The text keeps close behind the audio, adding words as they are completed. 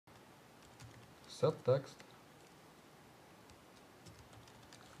set text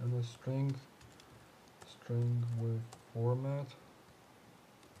and a string with format,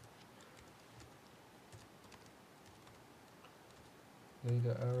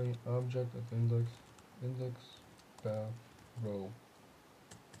 data array object at index path row.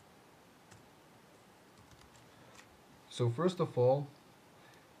 So first of all,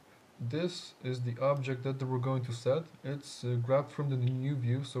 this is the object that we're going to set. It's grabbed from the new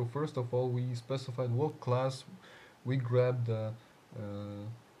view. So first of all, we specified what class we grabbed the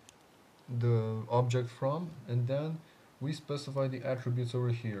object from, and then we specify the attributes over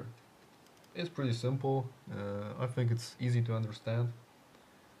here. It's pretty simple. I think it's easy to understand.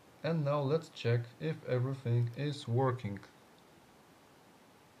 And now let's check if everything is working.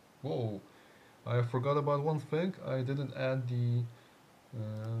 Whoa, I forgot about one thing. I didn't add the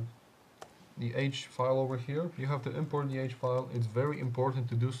H file over here. You have to import the H file. It's very important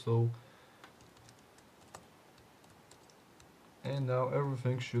to do so. And now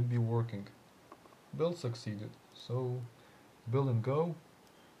everything should be working. Build succeeded. So build and go.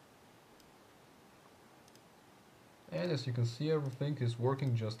 And as you can see, everything is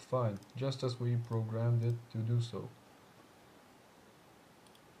working just fine, just as we programmed it to do so.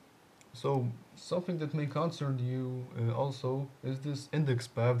 So something that may concern you also is this index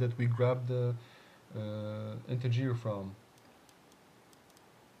path that we grabbed the integer from.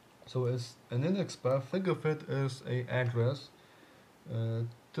 So as an index path, think of it as an address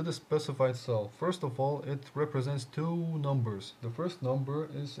to the specified cell. First of all, it represents two numbers. The first number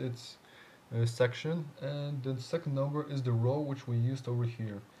is its section, and the second number is the row which we used over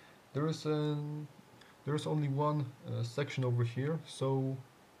here. There is only one section over here, so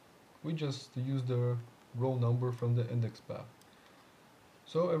we just use the row number from the index path.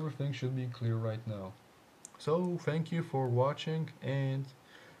 So everything should be clear right now. So thank you for watching, and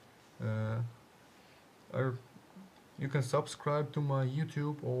you can subscribe to my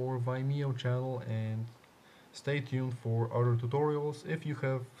YouTube or Vimeo channel and stay tuned for other tutorials. If you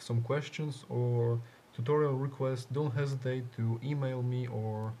have some questions or tutorial requests, don't hesitate to email me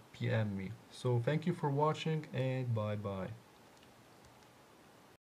or PM me. So thank you for watching, and bye bye.